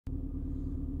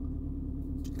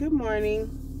Good morning.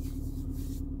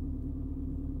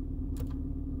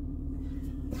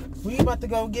 We about to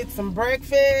go get some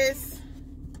breakfast.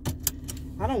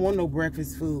 I don't want no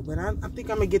breakfast food, but I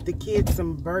think I'm gonna get the kids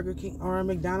some Burger King or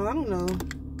McDonald's. I don't know.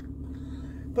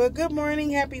 But good morning,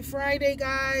 happy Friday,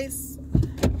 guys.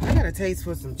 I got a taste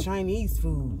for some Chinese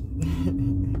food.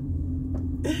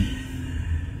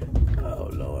 Oh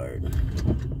Lord.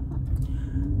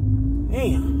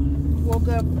 Damn. Woke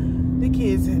up. The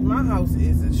kids in my house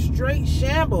is a straight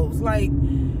shambles. Like,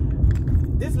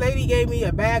 this lady gave me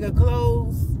a bag of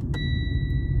clothes.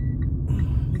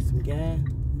 Need some gas.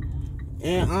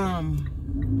 And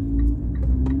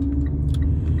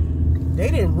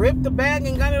they didn't rip the bag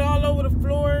and got it all over the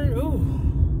floor. Ooh.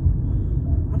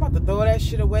 I'm about to throw that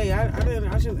shit away.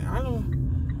 I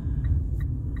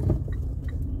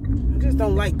just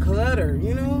don't like clutter,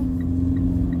 you know?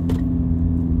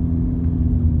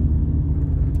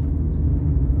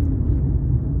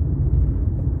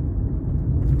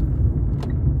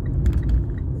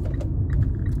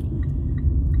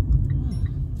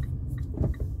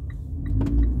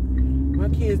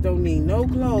 Kids don't need no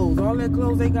clothes. All that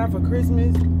clothes they got for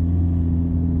Christmas.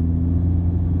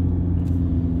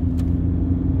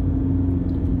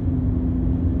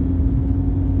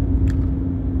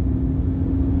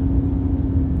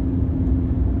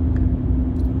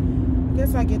 I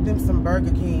guess I get them some Burger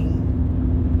King.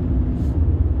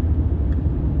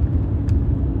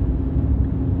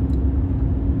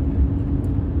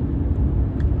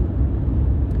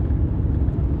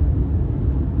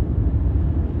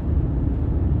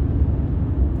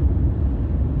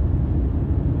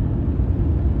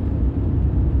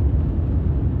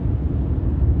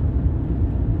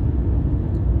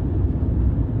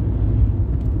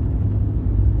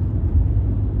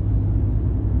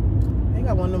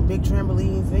 One of them big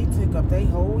trampolines, they took up their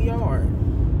whole yard.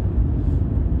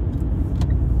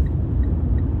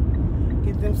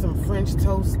 Get them some French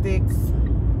toast sticks.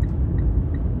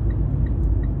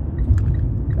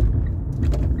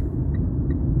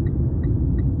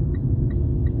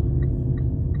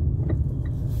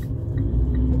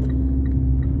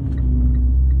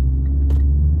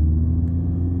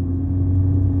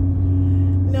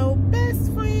 No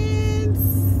best friends,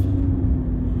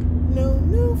 no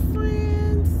new friends.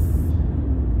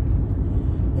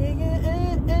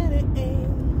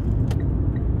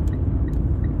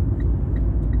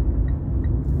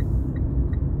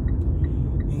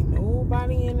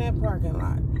 In that parking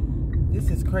lot. This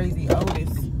is Crazy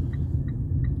Otis.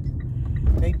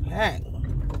 They pack.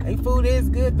 They food is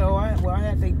good though. I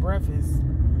had their breakfast.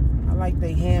 I like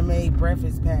their handmade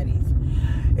breakfast patties.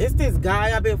 It's this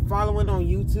guy I've been following on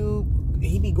YouTube.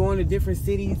 He be going to different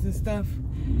cities and stuff.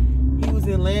 He was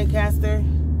in Lancaster.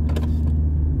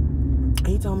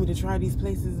 He told me to try these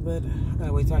places, but I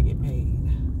gotta wait till I get paid.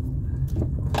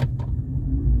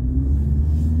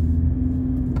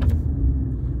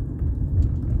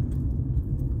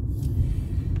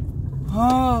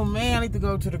 Oh man, I need to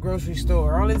go to the grocery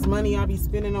store. All this money I be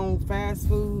spending on fast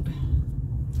food.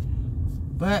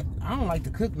 But I don't like to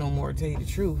cook no more, to tell you the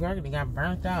truth. I already got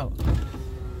burnt out.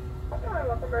 Hi,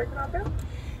 welcome back. Can I help you?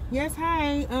 Yes,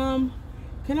 hi.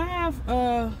 Can I have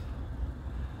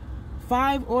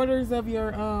 5 orders of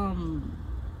your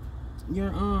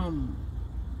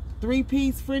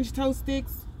 3-piece French toast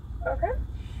sticks? Okay.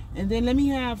 And then let me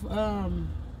have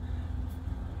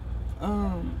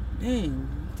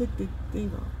dang. Took the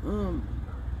thing off.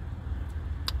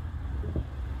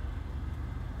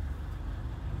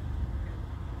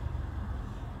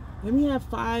 Let me have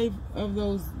 5 of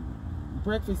those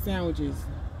breakfast sandwiches.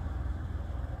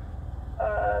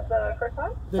 The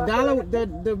croissant? The dollar,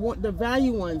 the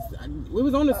value ones. It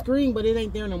was on the screen, but it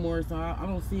ain't there no more, so I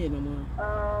don't see it no more.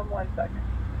 1 second.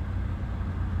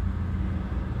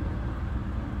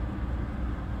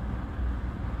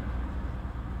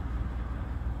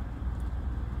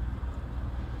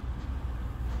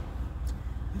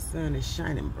 The sun is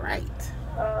shining bright.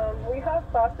 We have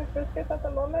sausage biscuits at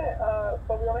the moment,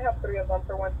 but we only have 3 of them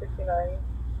for $1.69.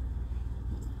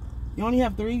 You only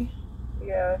have 3?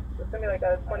 Yeah, it's gonna be like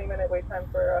a 20-minute wait time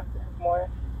for us to have more.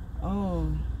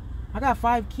 Oh, I got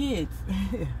 5 kids.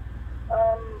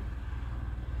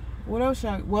 What else?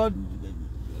 Well,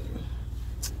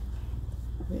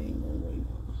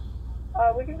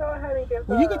 we can go ahead and give.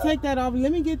 Well, you can take that off.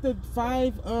 Let me get the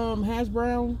 5 hash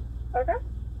brown. Okay.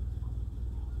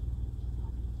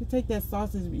 You take that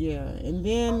sausage, yeah, and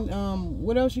then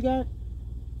what else you got?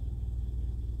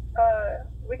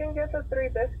 We can get the 3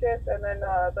 biscuits and then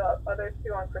the other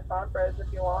 2 on croissant breads if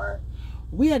you want.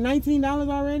 We had $19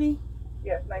 already?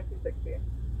 Yes, $19.60.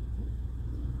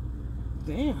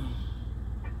 Damn.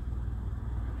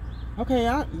 Okay,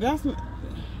 that's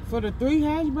for the 3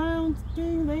 hash browns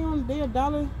thing. They're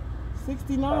 $1.69.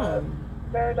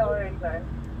 They're $1.89.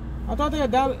 I thought they were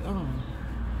 $1. Oh.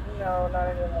 No, not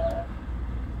anymore.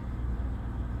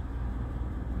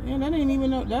 Man, that ain't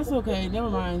even no. That's okay. Never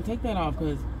mind. Take that off,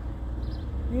 cause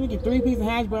you gonna get 3 pieces of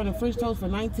hash brown and French toast for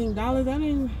 $19. That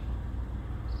ain't.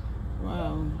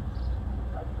 Wow.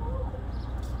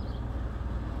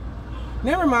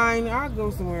 Never mind. I'll go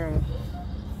somewhere else.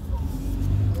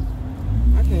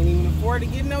 I can't even afford to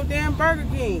get no damn Burger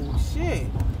King. Shit.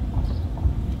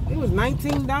 It was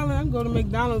 $19. I can go to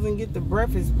McDonald's and get the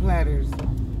breakfast platters.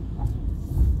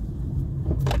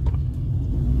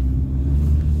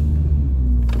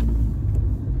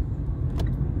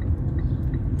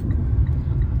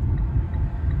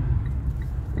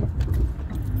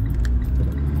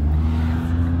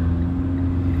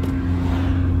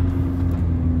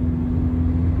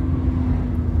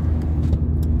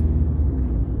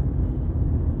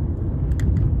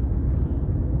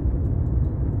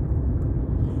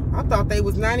 I thought they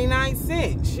was 99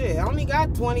 cents. Shit, I only got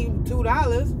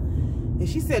 $22. And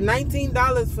she said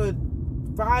 $19 for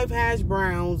 5 hash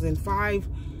browns and 5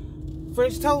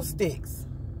 French toast sticks.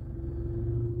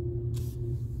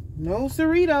 No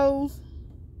Cerritos.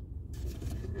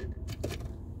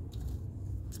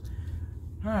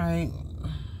 All right.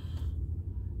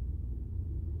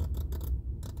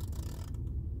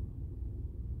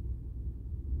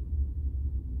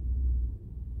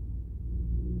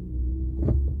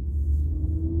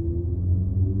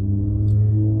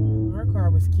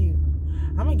 Cute.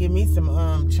 I'm gonna get me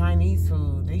some Chinese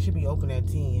food. They should be open at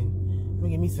 10. I'm gonna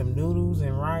get me some noodles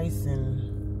and rice and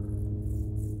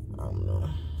I don't know.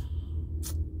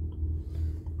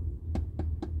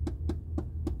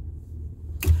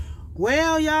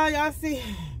 Well, y'all see,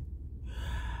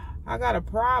 I got a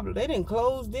problem. They didn't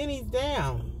close Denny's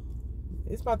down.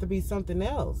 It's about to be something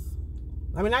else.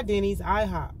 I mean, not Denny's,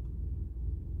 IHOP.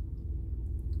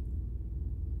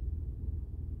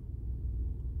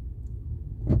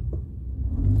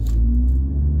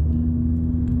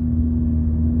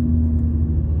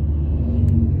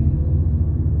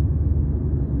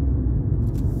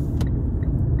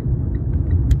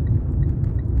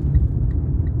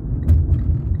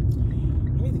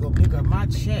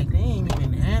 Check. They ain't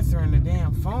even answering the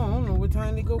damn phone. I don't know what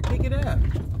time they go pick it up. I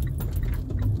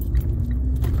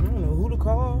don't know who to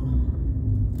call.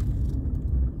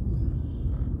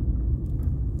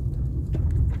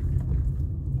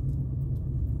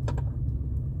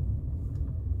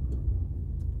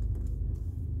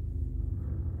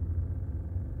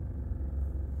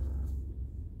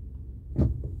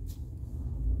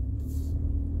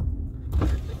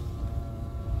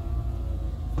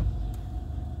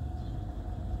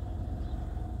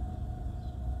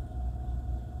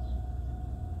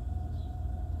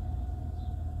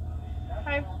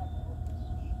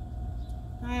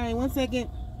 Hi, 1 second.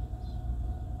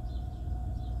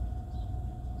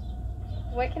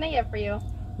 What can I get for you?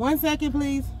 1 second,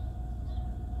 please.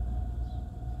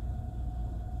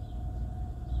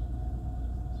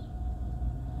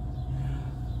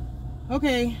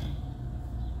 Okay.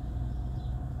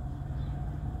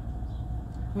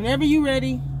 Whenever you're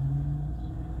ready.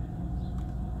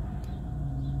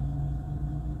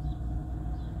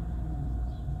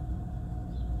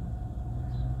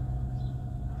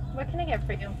 What can I get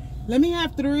for you? Let me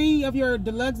have 3 of your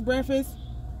deluxe breakfast.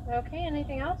 Okay,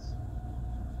 anything else?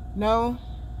 No.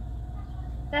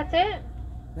 That's it?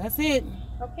 That's it.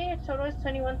 Okay, your total is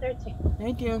 $21.13.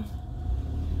 Thank you.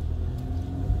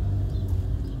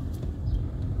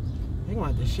 They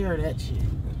want to share that shit.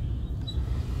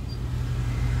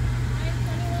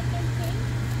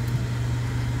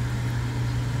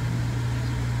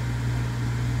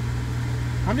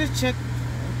 I'm just checking.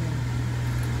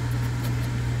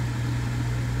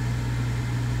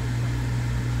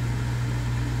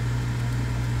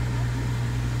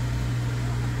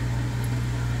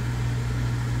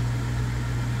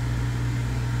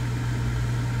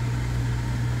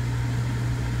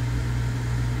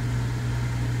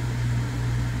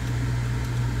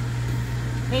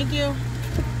 Thank you.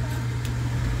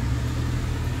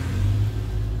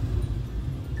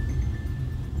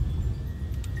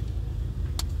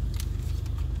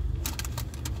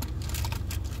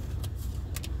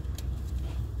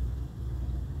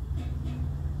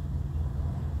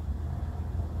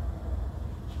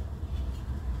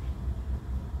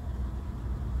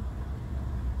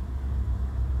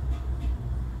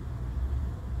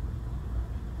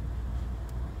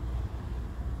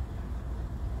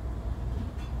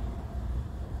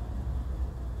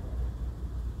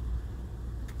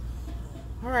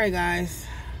 All right, guys.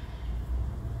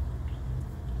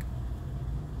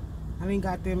 I done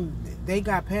got them. They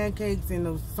got pancakes and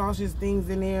those sausage things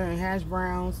in there and hash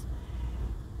browns.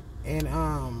 And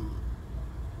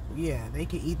yeah, they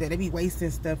can eat that. They be wasting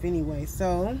stuff anyway.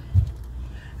 So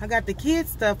I got the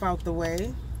kids stuff out the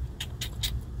way.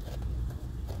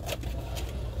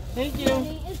 Thank you.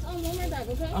 It's on one more bag,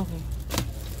 okay? Okay.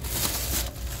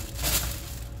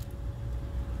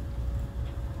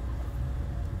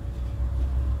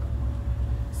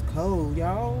 It's cold,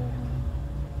 y'all.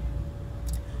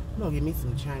 I'm gonna get me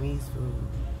some Chinese food.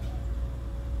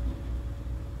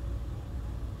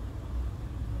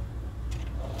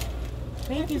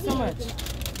 Thank you so much.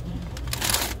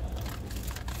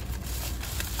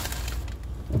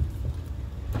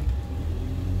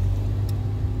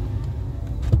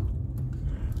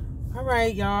 All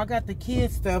right, y'all. I got the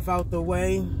kids stuff out the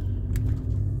way.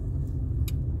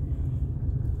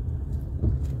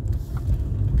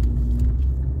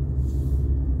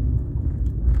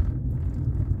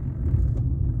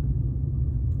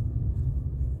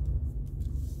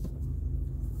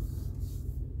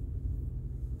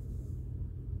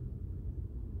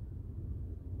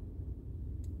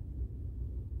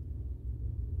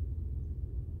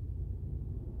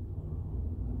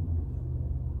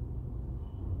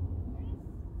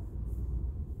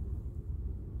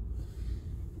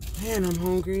 Man, I'm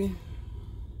hungry.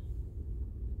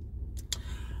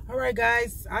 All right,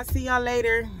 guys. I'll see y'all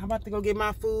later. I'm about to go get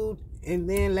my food. And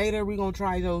then later, we're going to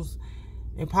try those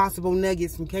Impossible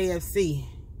Nuggets from KFC.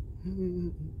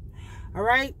 All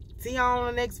right. See y'all on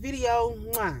the next video.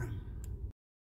 Mwah.